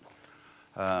rebuilt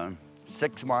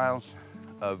 6 miles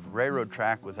of railroad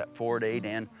track with that Ford 8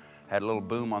 in, had a little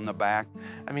boom on the back.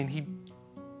 I mean, he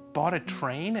bought a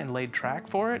train and laid track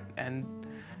for it, and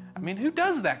I mean, who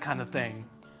does that kind of thing?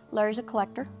 Larry's a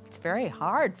collector. It's very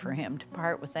hard for him to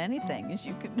part with anything, as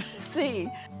you can see.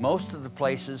 Most of the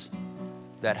places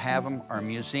that have them are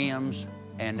museums,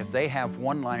 and if they have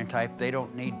one linotype, they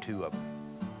don't need 2 of them.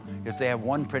 If they have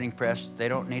one printing press, they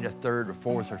don't need a 3rd or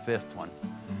 4th or 5th one.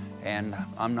 And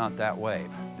I'm not that way.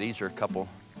 These are a couple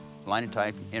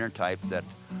linotype, intertype that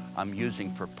I'm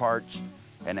using for parts.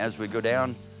 And as we go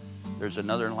down, there's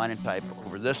another linotype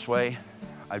over this way.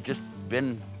 I've just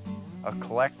been a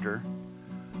collector,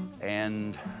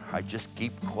 and I just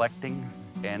keep collecting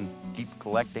and keep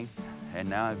collecting. And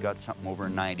now I've got something over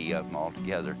 90 of them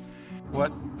altogether.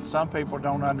 What some people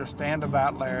don't understand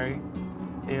about Larry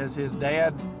is his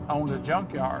dad owned a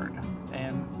junkyard,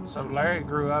 and so Larry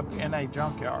grew up in a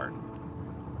junkyard.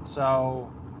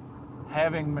 So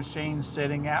having machines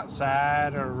sitting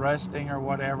outside or rusting or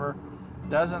whatever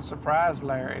doesn't surprise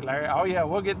Larry. Larry, oh yeah,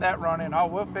 we'll get that running, oh,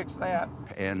 we'll fix that.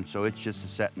 And so it's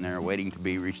just sitting there waiting to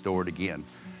be restored again.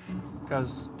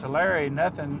 Because to Larry,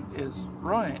 nothing is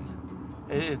ruined.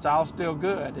 It's all still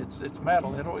good. It's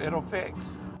metal, it'll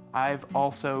fix. I've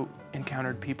also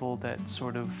encountered people that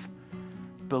sort of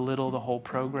belittle the whole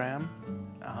program,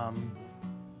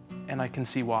 and I can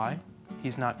see why.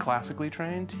 He's not classically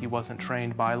trained. He wasn't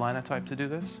trained by Linotype to do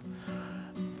this.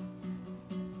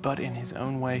 But in his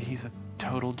own way, he's a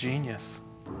total genius.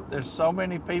 There's so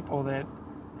many people that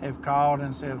have called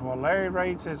and said, well, Larry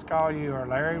Raid says call you, or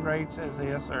Larry Raid says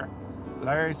this, or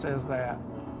Larry says that.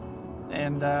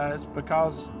 And it's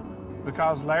because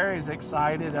Larry's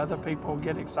excited, other people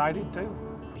get excited too.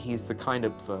 He's the kind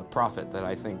of prophet that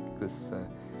I think this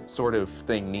sort of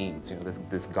thing needs, you know,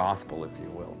 this gospel, if you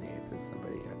will, needs, is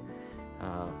somebody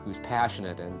who's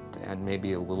passionate and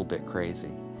maybe a little bit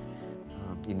crazy.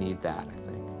 You need that, I think.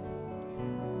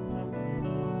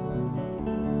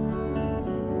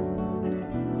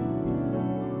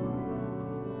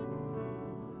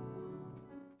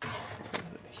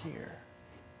 Here.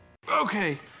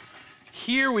 Okay,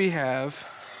 here we have,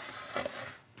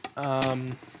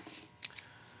 and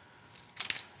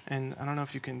I don't know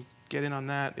if you can get in on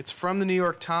that. It's from the New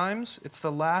York Times. It's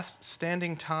the last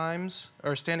standing Times,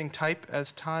 or standing type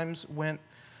as Times went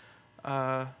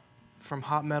from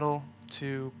hot metal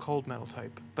to cold metal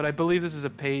type. But I believe this is a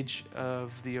page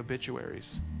of the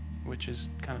obituaries, which is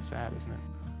kind of sad, isn't it?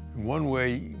 In one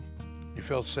way, you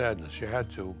felt sadness. You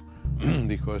had to,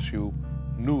 because you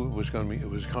knew it was coming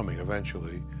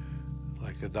eventually,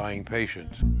 like a dying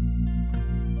patient.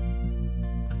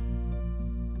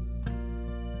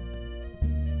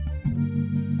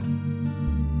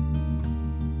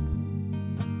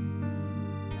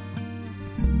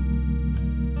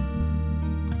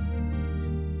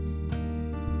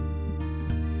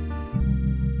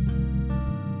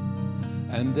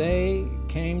 And they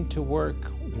came to work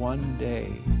one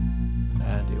day,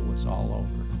 and it was all over.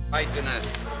 I do not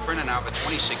printer now for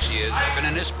 26 years. I've been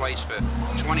in this place for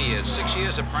 20 years. 6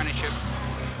 years apprenticeship,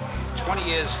 20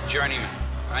 years journeyman.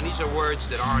 And these are words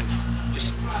that aren't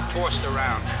just tossed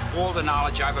around. All the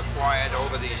knowledge I've acquired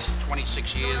over these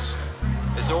 26 years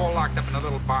is all locked up in a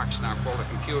little box now called a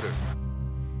computer.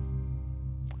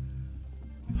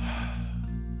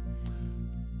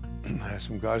 I had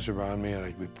some guys around me,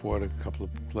 and we poured a couple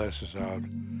of glasses out,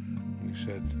 and we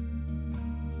said,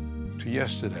 to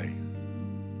yesterday.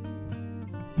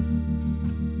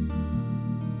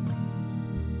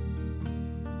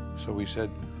 So we said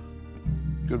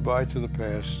goodbye to the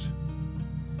past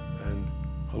and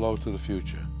hello to the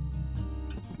future.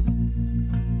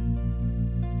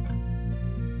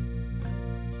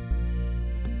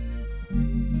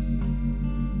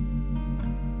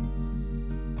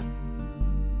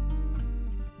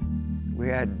 We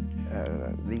had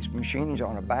these machines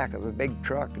on the back of a big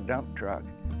truck, a dump truck,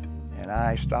 and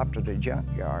I stopped at a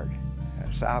junkyard,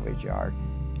 a salvage yard,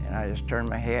 and I just turned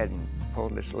my head and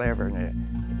pulled this lever,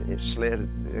 and it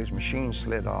slid, those machines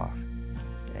slid off.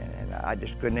 And I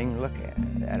just couldn't even look at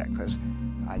it because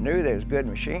I knew there was good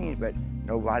machines, but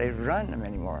nobody was running them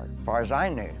anymore, as far as I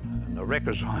knew. And the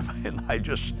records I made, I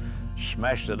just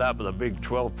smashed it up with a big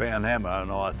 12-pound hammer,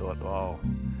 and I thought, oh,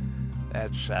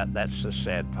 that's the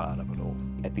sad part of it all.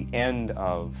 At the end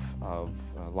of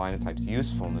Linotype's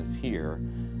usefulness here,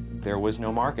 there was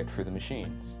no market for the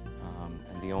machines.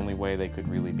 And the only way they could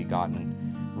really be gotten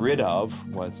rid of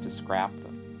was to scrap them.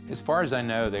 As far as I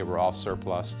know, they were all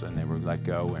surplused and they were let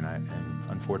go, and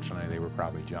unfortunately they were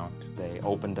probably junked. They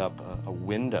opened up a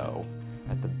window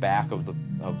at the back of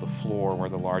the floor where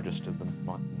the largest of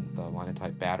the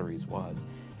Linotype batteries was,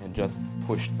 and just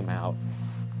pushed them out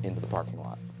into the parking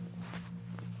lot.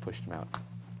 Pushed them out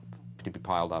to be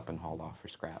piled up and hauled off for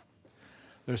scrap.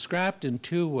 They're scrapped in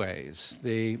two ways.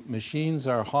 The machines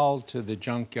are hauled to the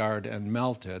junkyard and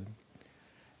melted,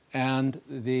 and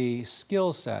the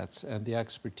skill sets and the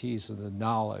expertise and the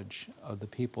knowledge of the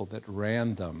people that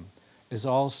ran them is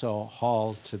also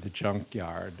hauled to the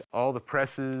junkyard. All the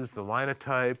presses, the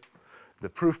Linotype, the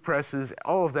proof presses,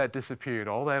 all of that disappeared.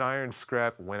 All that iron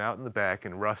scrap went out in the back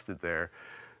and rusted there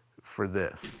for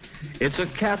this. It's a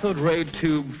cathode ray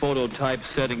tube phototype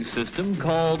setting system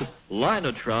called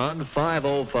Linotron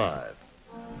 505.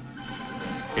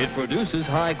 It produces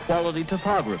high-quality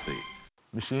topography.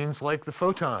 Machines like the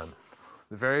Photon,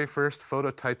 the very first photo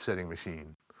typesetting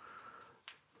machine.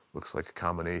 Looks like a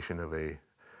combination of a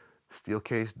steel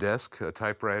case desk, a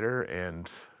typewriter, and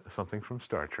something from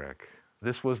Star Trek.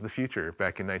 This was the future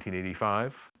back in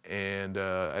 1985, and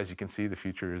as you can see, the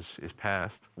future is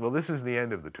past. Well, this is the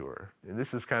end of the tour, and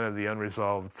this is kind of the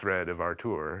unresolved thread of our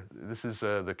tour. This is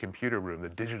the computer room, the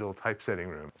digital typesetting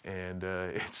room, and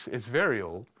it's very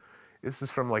old. This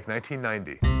is from like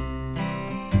 1990.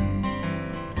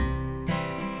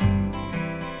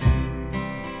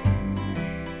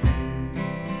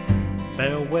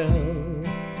 Farewell,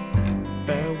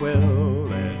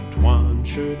 farewell, Antoine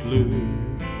Chaudelou.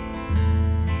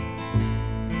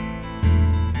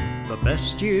 The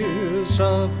best years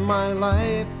of my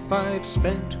life I've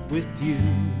spent with you.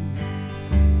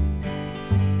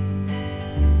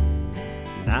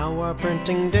 Now our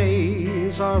printing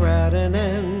days are at an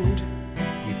end.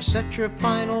 You've set your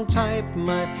final type,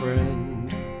 my friend.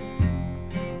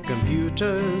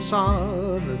 Computers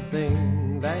are the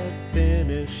thing that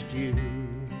finished you.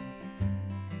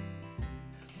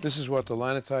 This is what the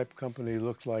Linotype company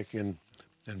looked like in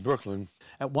Brooklyn.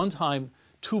 At one time,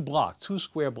 two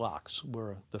square blocks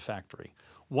were the factory.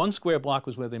 One square block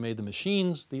was where they made the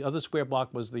machines. The other square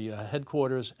block was the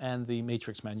headquarters and the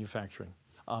matrix manufacturing.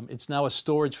 It's now a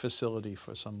storage facility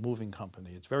for some moving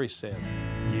company. It's very sad.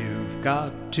 You've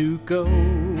got to go.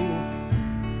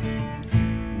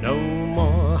 No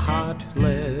more hot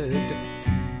lead.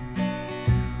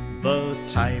 The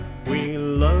type we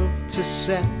love to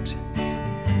set,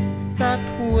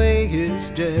 that way is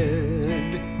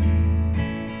dead.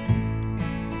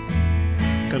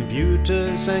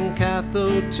 Computers and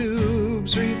cathode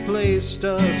tubes replaced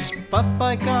us, but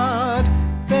by God,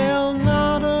 they'll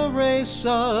not erase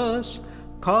us,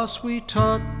 'cause we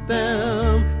taught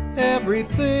them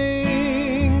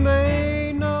everything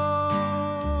they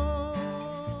know.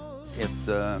 If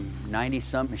the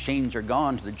 90-some machines are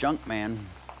gone to the junk man,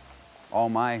 all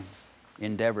my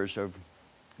endeavors have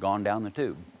gone down the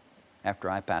tube after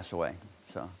I pass away.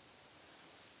 So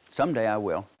someday I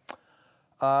will.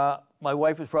 My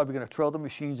wife is probably going to throw the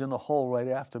machines in the hole right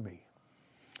after me.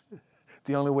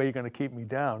 The only way you're going to keep me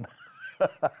down.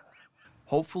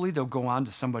 Hopefully they'll go on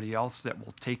to somebody else that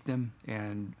will take them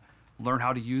and learn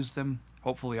how to use them.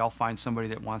 Hopefully I'll find somebody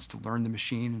that wants to learn the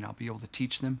machine and I'll be able to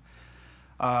teach them.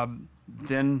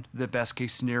 Then the best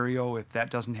case scenario, if that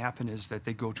doesn't happen, is that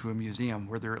they go to a museum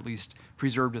where they're at least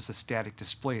preserved as a static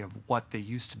display of what they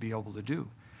used to be able to do.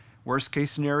 Worst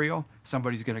case scenario,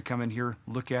 somebody's going to come in here,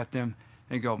 look at them,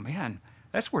 and go, man,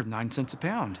 that's worth 9 cents a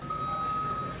pound.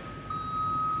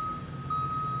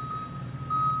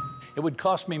 It would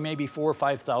cost me maybe $4,000 or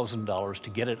 $5,000 to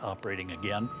get it operating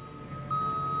again.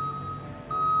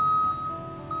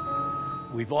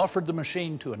 We've offered the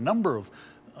machine to a number of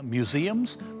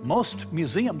museums. Most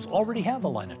museums already have a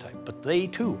Linotype, but they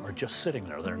too are just sitting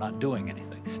there. They're not doing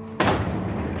anything.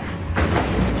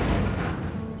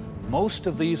 Most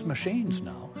of these machines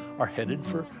now are headed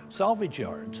for salvage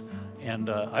yards, and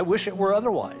I wish it were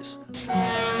otherwise.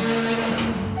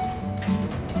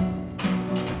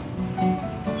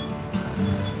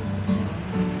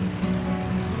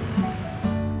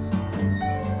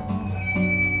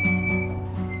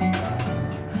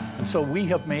 So we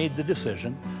have made the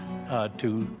decision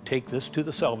to take this to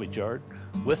the salvage yard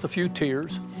with a few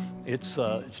tiers. It's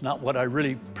not what I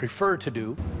really prefer to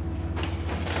do.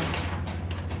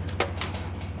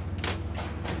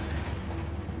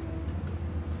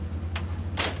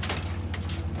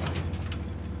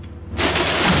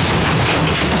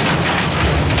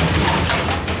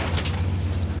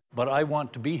 But I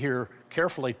want to be here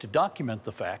carefully to document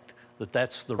the fact that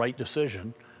that's the right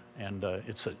decision, and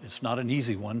it's not an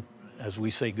easy one as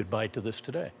we say goodbye to this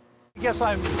today. I guess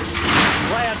I'm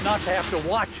glad not to have to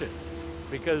watch it,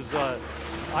 because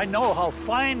I know how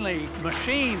finely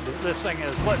machined this thing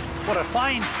is, what a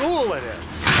fine tool it is.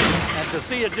 And to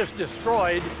see it just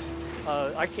destroyed,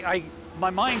 my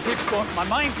mind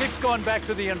keeps going back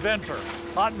to the inventor,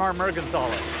 Otmar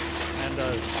Mergenthaler, and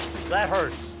that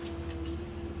hurts.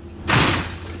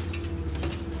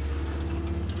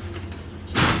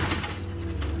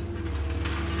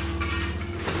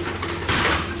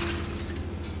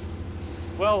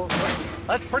 Well,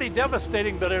 that's pretty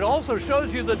devastating, but it also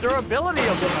shows you the durability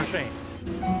of the machine.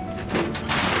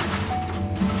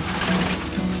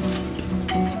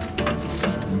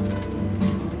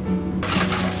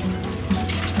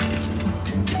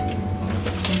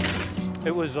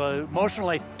 It was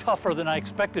emotionally tougher than I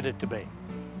expected it to be.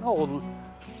 Oh,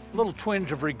 a little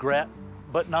twinge of regret,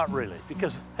 but not really,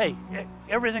 because, hey,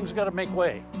 everything's got to make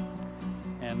way.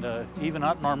 And even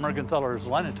Otmar Mergenthaler's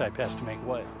Linotype has to make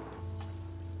way.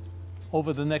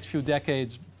 Over the next few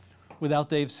decades, without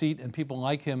Dave Seat and people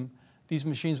like him, these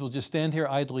machines will just stand here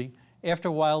idly. After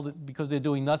a while, because they're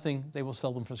doing nothing, they will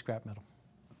sell them for scrap metal.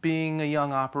 Being a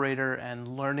young operator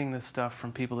and learning this stuff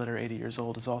from people that are 80 years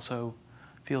old is also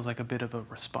feels like a bit of a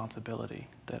responsibility,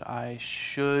 that I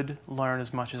should learn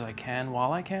as much as I can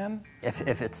while I can.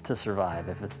 If it's to survive,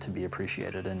 if it's to be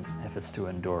appreciated, and if it's to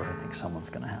endure, I think someone's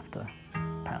going to have to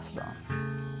pass it on.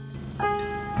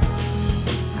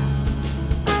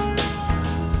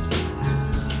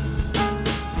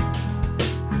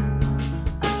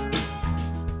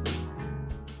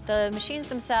 The machines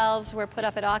themselves were put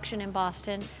up at auction in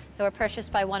Boston. They were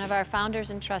purchased by one of our founders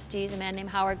and trustees, a man named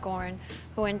Howard Gorn,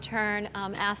 who in turn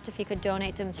asked if he could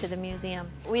donate them to the museum.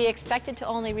 We expected to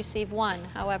only receive one.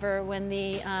 However, when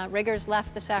the riggers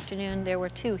left this afternoon, there were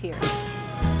two here.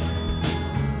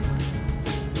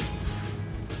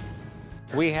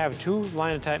 We have two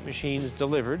Linotype machines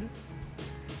delivered.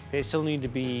 They still need to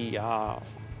be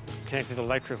connected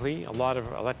electrically. A lot of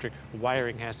electric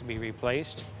wiring has to be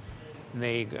replaced.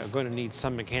 They are going to need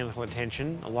some mechanical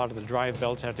attention. A lot of the drive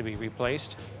belts have to be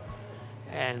replaced.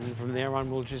 And from there on,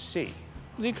 we'll just see.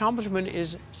 The accomplishment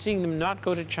is seeing them not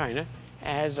go to China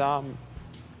as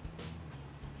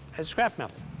scrap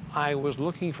metal. I was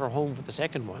looking for a home for the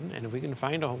second one, and if we can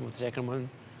find a home for the second one,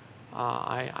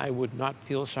 I would not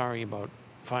feel sorry about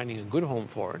finding a good home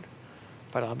for it,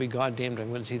 but I'll be goddamned I'm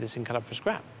going to see this thing cut up for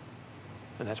scrap.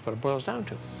 And that's what it boils down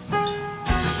to.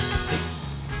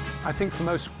 I think for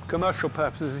most commercial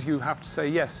purposes, you have to say,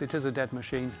 yes, it is a dead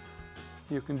machine.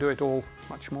 You can do it all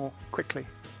much more quickly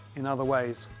in other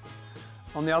ways.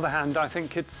 On the other hand, I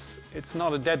think it's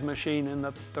not a dead machine in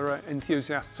that there are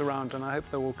enthusiasts around, and I hope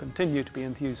there will continue to be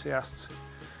enthusiasts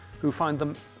who find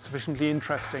them sufficiently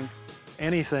interesting.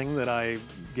 Anything that I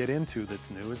get into that's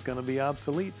new is going to be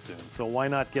obsolete soon, so why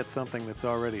not get something that's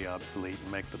already obsolete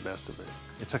and make the best of it?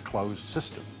 It's a closed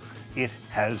system. It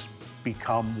has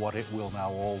become what it will now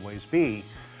always be,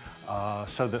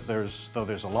 so that though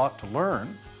there's a lot to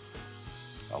learn,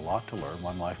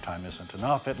 one lifetime isn't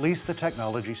enough, at least the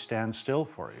technology stands still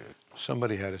for you.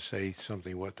 Somebody had to say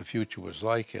something what the future was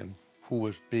like and who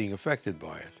was being affected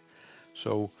by it.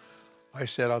 So I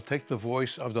said, I'll take the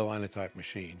voice of the Linotype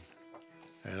machine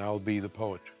and I'll be the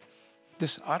poet.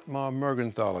 This Otmar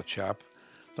Mergenthaler chap,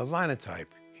 the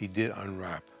Linotype, he did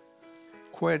unwrap.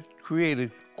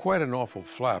 Created quite an awful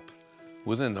flap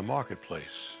within the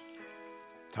marketplace.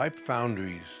 Type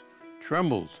foundries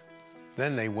trembled,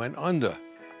 then they went under.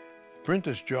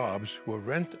 Printers' jobs were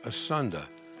rent asunder.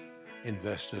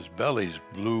 Investors' bellies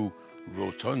blew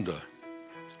rotunda,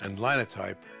 and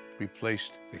Linotype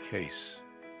replaced the case.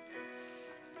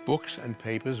 Books and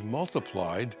papers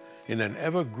multiplied in an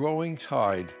ever-growing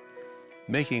tide,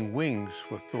 making wings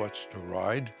for thoughts to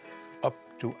ride up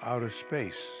to outer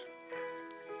space.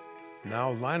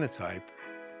 Now Linotype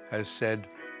has said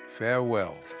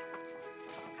farewell.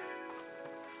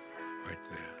 Right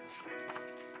there.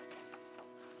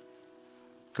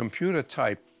 Computer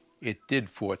type, it did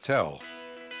foretell,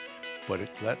 but it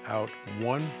let out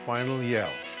one final yell.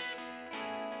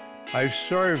 I've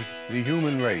served the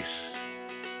human race.